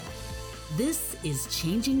This is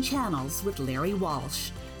Changing Channels with Larry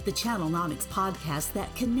Walsh, the Channelnomics podcast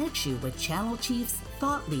that connects you with channel chiefs,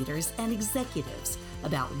 thought leaders, and executives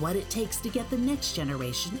about what it takes to get the next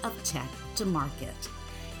generation of tech to market.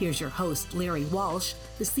 Here's your host, Larry Walsh,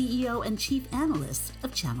 the CEO and Chief Analyst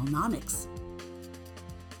of Channelnomics.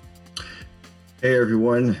 Hey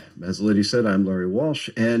everyone, as Liddy said, I'm Larry Walsh,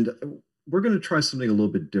 and we're going to try something a little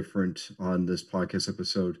bit different on this podcast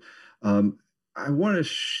episode. I want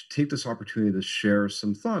to take this opportunity to share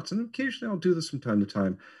some thoughts, and occasionally I'll do this from time to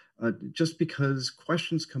time, just because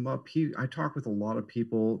questions come up. I talk with a lot of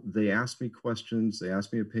people. They ask me questions, they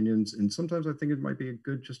ask me opinions, and sometimes I think it might be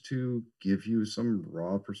good just to give you some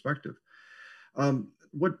raw perspective.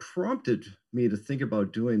 What prompted me to think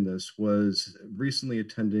about doing this was recently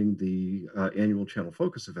attending the annual Channel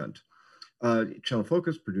Focus event. Channel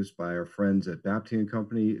Focus, produced by our friends at Bapty &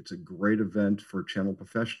 Company. It's a great event for channel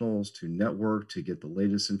professionals to network, to get the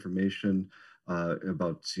latest information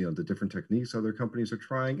about the different techniques other companies are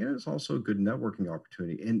trying, and it's also a good networking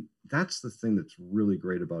opportunity. And that's the thing that's really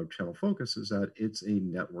great about Channel Focus, is that it's a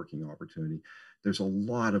networking opportunity. There's a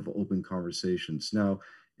lot of open conversations. Now,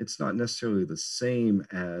 it's not necessarily the same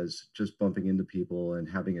as just bumping into people and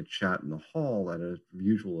having a chat in the hall at a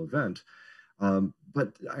usual event.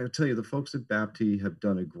 But I'll tell you, the folks at Bapty have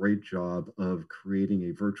done a great job of creating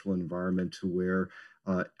a virtual environment to where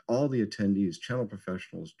all the attendees, channel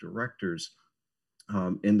professionals, directors,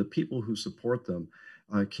 and the people who support them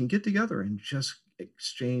can get together and just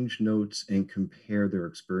exchange notes and compare their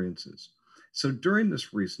experiences. So during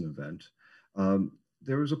this recent event,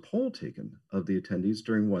 there was a poll taken of the attendees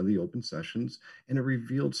during one of the open sessions, and it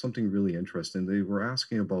revealed something really interesting. They were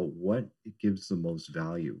asking about what gives the most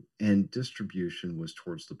value, and distribution was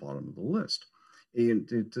towards the bottom of the list. And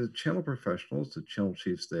the channel professionals, the channel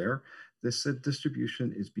chiefs there, they said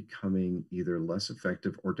distribution is becoming either less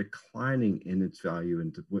effective or declining in its value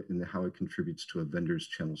and how it contributes to a vendor's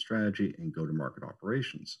channel strategy and go-to-market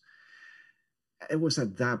operations. It was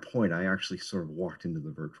at that point I actually sort of walked into the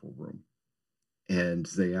virtual room. And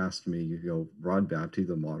they asked me, Rod Bapty,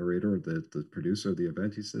 the moderator, the producer of the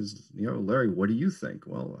event, he says, Larry, what do you think?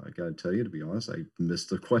 Well, I got to tell you, to be honest, I missed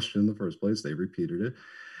the question in the first place. They repeated it.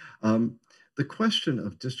 The question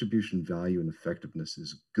of distribution value and effectiveness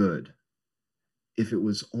is good if it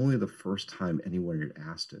was only the first time anyone had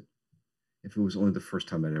asked it, if it was only the first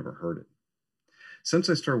time I'd ever heard it. Since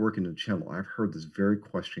I started working in the channel, I've heard this very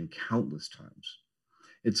question countless times.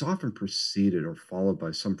 It's often preceded or followed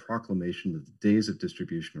by some proclamation that the days of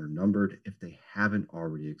distribution are numbered if they haven't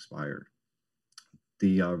already expired.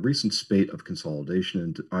 The recent spate of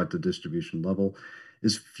consolidation at the distribution level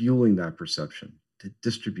is fueling that perception that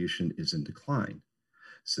distribution is in decline.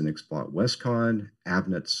 Synnex bought Westcon,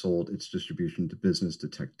 Avnet sold its distribution to business to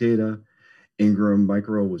Tech Data, Ingram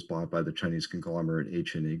Micro was bought by the Chinese conglomerate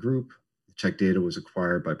HNA Group, Tech Data was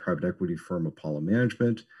acquired by private equity firm Apollo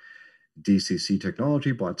Management, DCC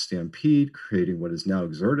Technology bought Stampede, creating what is now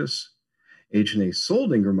Exertis. HNA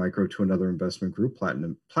sold Ingram Micro to another investment group,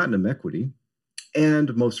 Platinum Equity.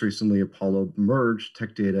 And most recently, Apollo merged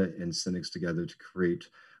Tech Data and Synnex together to create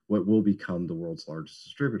what will become the world's largest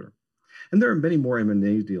distributor. And there are many more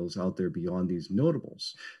M&A deals out there beyond these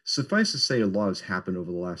notables. Suffice to say, a lot has happened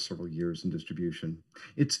over the last several years in distribution.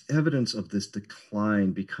 It's evidence of this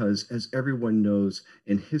decline because, as everyone knows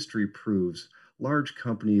and history proves, large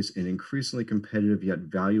companies in increasingly competitive yet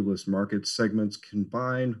valueless market segments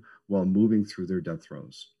combine while moving through their death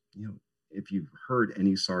throes. If you've heard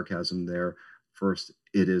any sarcasm there, first,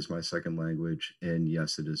 it is my second language, and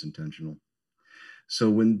yes, it is intentional. So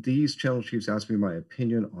when these channel chiefs asked me my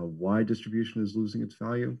opinion on why distribution is losing its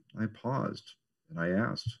value, I paused and I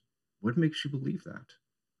asked, what makes you believe that?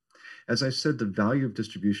 As I said, the value of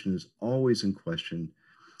distribution is always in question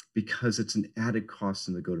because it's an added cost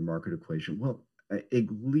in the go-to-market equation. Well, at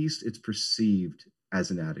least it's perceived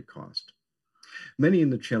as an added cost. Many in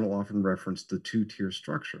the channel often reference the two-tier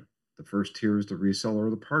structure. The first tier is the reseller or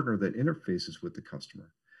the partner that interfaces with the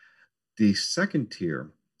customer. The second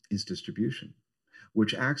tier is distribution,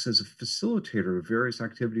 which acts as a facilitator of various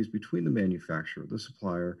activities between the manufacturer, the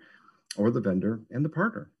supplier, or the vendor, and the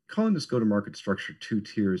partner. Calling this go-to-market structure two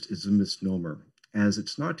tiers is a misnomer, as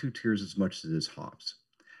it's not two tiers as much as it is hops.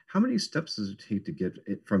 How many steps does it take to get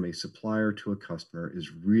it from a supplier to a customer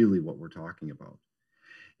is really what we're talking about.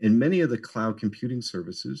 In many of the cloud computing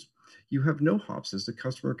services, you have no hops as the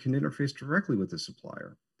customer can interface directly with the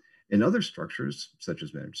supplier. In other structures, such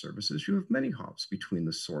as managed services, you have many hops between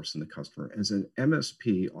the source and the customer, as an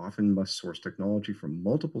MSP often must source technology from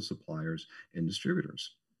multiple suppliers and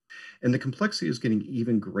distributors. And the complexity is getting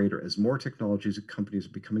even greater as more technologies and companies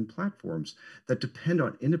are becoming platforms that depend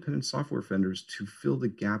on independent software vendors to fill the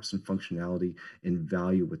gaps in functionality and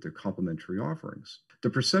value with their complementary offerings. The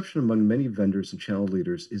perception among many vendors and channel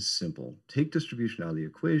leaders is simple: take distribution out of the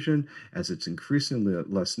equation as it's increasingly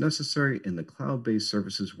less necessary in the cloud based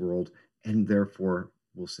services world and therefore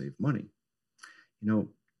will save money. You know,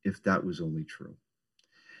 if that was only true.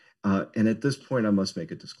 And at this point, I must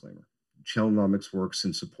make a disclaimer. Channelnomics works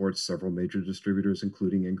and supports several major distributors,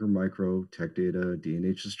 including Ingram Micro, Tech Data,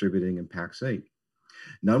 D&H Distributing, and Pax8.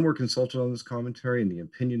 None were consulted on this commentary, and the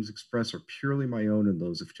opinions expressed are purely my own and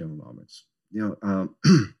those of Channelnomics. Wow,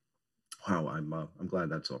 I'm glad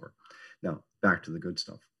that's over. Now, back to the good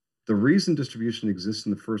stuff. The reason distribution exists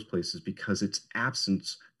in the first place is because its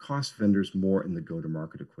absence costs vendors more in the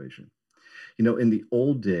go-to-market equation. In the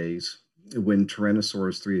old days, when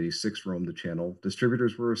Tyrannosaurus 386 roamed the channel,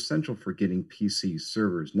 distributors were essential for getting PCs,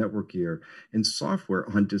 servers, network gear, and software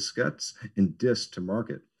on diskettes and disks to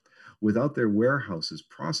market. Without their warehouses,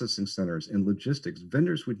 processing centers, and logistics,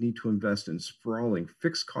 vendors would need to invest in sprawling,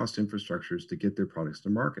 fixed cost infrastructures to get their products to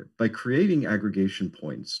market. By creating aggregation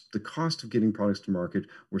points, the cost of getting products to market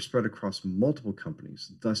were spread across multiple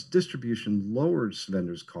companies. Thus, distribution lowers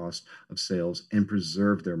vendors' cost of sales and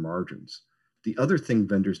preserved their margins. The other thing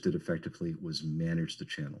vendors did effectively was manage the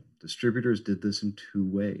channel. Distributors did this in two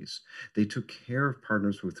ways. They took care of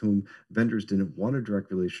partners with whom vendors didn't want a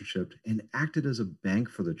direct relationship and acted as a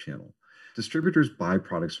bank for the channel. Distributors buy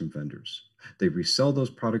products from vendors. They resell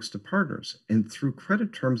those products to partners. And through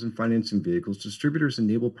credit terms and financing vehicles, distributors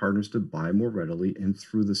enable partners to buy more readily and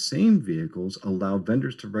through the same vehicles allow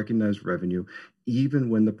vendors to recognize revenue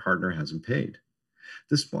even when the partner hasn't paid.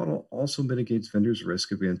 This model also mitigates vendors'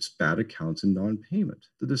 risk against bad accounts and non-payment.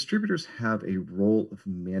 The distributors have a role of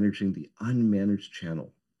managing the unmanaged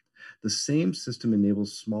channel. The same system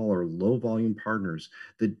enables smaller, low-volume partners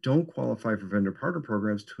that don't qualify for vendor partner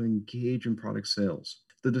programs to engage in product sales.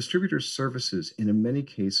 The distributor services, and in many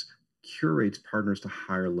cases, curates partners to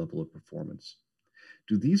higher level of performance.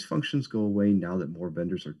 Do these functions go away now that more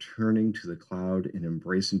vendors are turning to the cloud and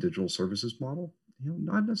embracing digital services model?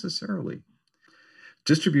 Not necessarily.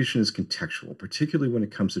 Distribution is contextual, particularly when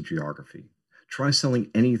it comes to geography. Try selling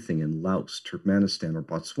anything in Laos, Turkmenistan, or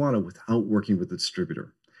Botswana without working with a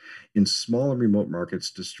distributor. In small and remote markets,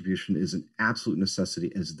 distribution is an absolute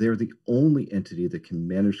necessity as they're the only entity that can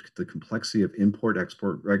manage the complexity of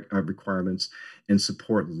import-export requirements and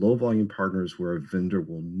support low-volume partners where a vendor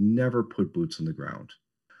will never put boots on the ground.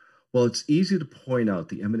 While it's easy to point out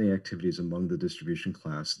the M&A activities among the distribution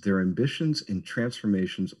class, their ambitions and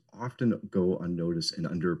transformations often go unnoticed and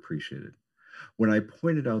underappreciated. When I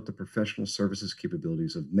pointed out the professional services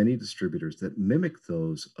capabilities of many distributors that mimic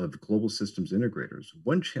those of global systems integrators,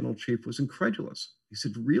 one channel chief was incredulous. He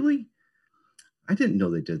said, "Really? I didn't know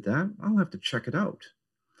they did that. I'll have to check it out."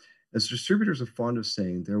 As distributors are fond of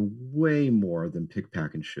saying, they're way more than pick,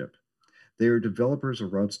 pack, and ship. They are developers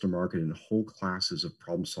of routes to market and whole classes of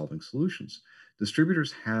problem-solving solutions.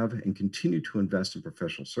 Distributors have and continue to invest in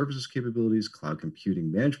professional services capabilities, cloud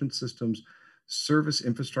computing management systems, service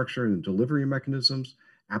infrastructure and delivery mechanisms,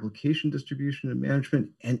 application distribution and management,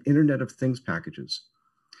 and Internet of Things packages.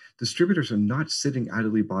 Distributors are not sitting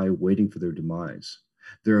idly by waiting for their demise.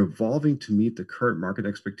 They're evolving to meet the current market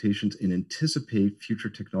expectations and anticipate future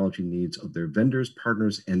technology needs of their vendors,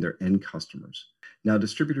 partners, and their end customers. Now,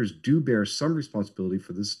 distributors do bear some responsibility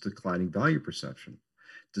for this declining value perception.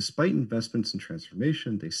 Despite investments in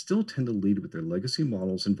transformation, they still tend to lead with their legacy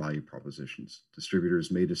models and value propositions.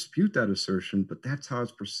 Distributors may dispute that assertion, but that's how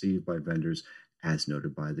it's perceived by vendors, as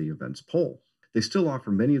noted by the events poll. They still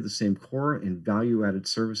offer many of the same core and value-added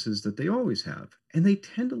services that they always have, and they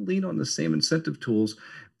tend to lean on the same incentive tools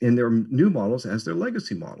in their new models as their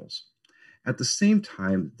legacy models. At the same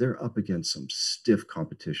time, they're up against some stiff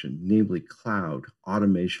competition, namely cloud,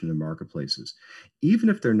 automation, and marketplaces. Even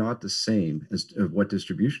if they're not the same as what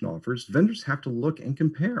distribution offers, vendors have to look and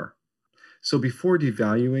compare. So before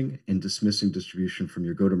devaluing and dismissing distribution from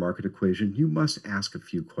your go-to-market equation, you must ask a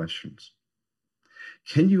few questions.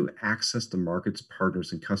 Can you access the markets,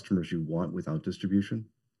 partners, and customers you want without distribution?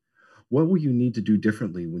 What will you need to do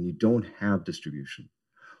differently when you don't have distribution?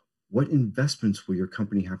 What investments will your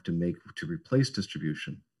company have to make to replace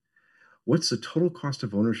distribution? What's the total cost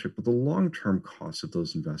of ownership or the long-term cost of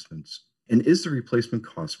those investments? And is the replacement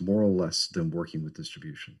cost more or less than working with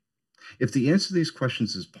distribution? If the answer to these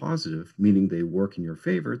questions is positive, meaning they work in your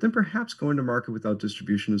favor, then perhaps going to market without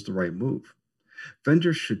distribution is the right move.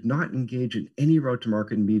 Vendors should not engage in any route to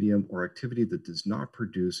market medium or activity that does not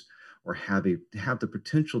produce or have the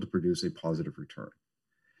potential to produce a positive return.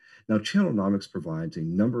 Now, Channelnomics provides a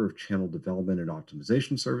number of channel development and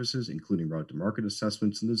optimization services, including route to market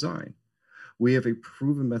assessments and design. We have a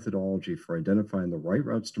proven methodology for identifying the right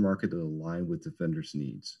routes to market that align with the vendor's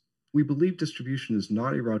needs. We believe distribution is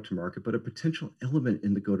not a route to market, but a potential element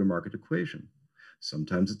in the go to market equation.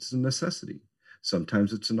 Sometimes it's a necessity,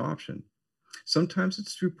 sometimes it's an option, sometimes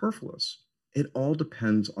it's superfluous. It all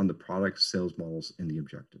depends on the product, sales models, and the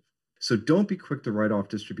objective. So don't be quick to write off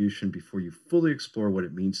distribution before you fully explore what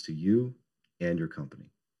it means to you and your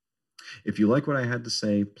company. If you like what I had to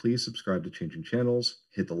say, please subscribe to Changing Channels,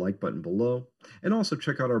 hit the like button below, and also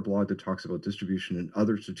check out our blog that talks about distribution and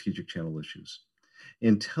other strategic channel issues.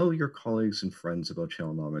 And tell your colleagues and friends about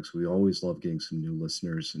Channelnomics. We always love getting some new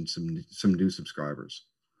listeners and some new subscribers.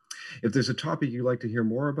 If there's a topic you'd like to hear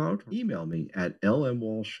more about, email me at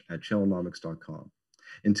lmwalsh@channelnomics.com.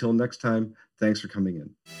 Until next time, thanks for coming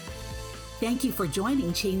in. Thank you for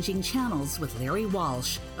joining Changing Channels with Larry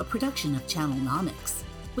Walsh, a production of Channelnomics,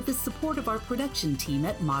 with the support of our production team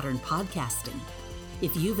at Modern Podcasting.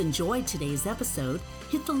 If you've enjoyed today's episode,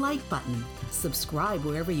 hit the like button, subscribe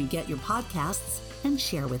wherever you get your podcasts, and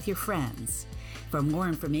share with your friends. For more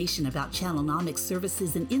information about Channelnomics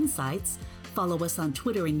services and insights, follow us on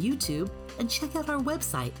Twitter and YouTube, and check out our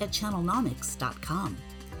website at channelnomics.com.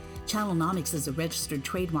 Channelnomics is a registered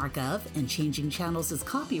trademark of, and Changing Channels is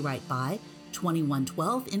copyright by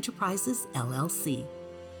 2112 Enterprises, LLC.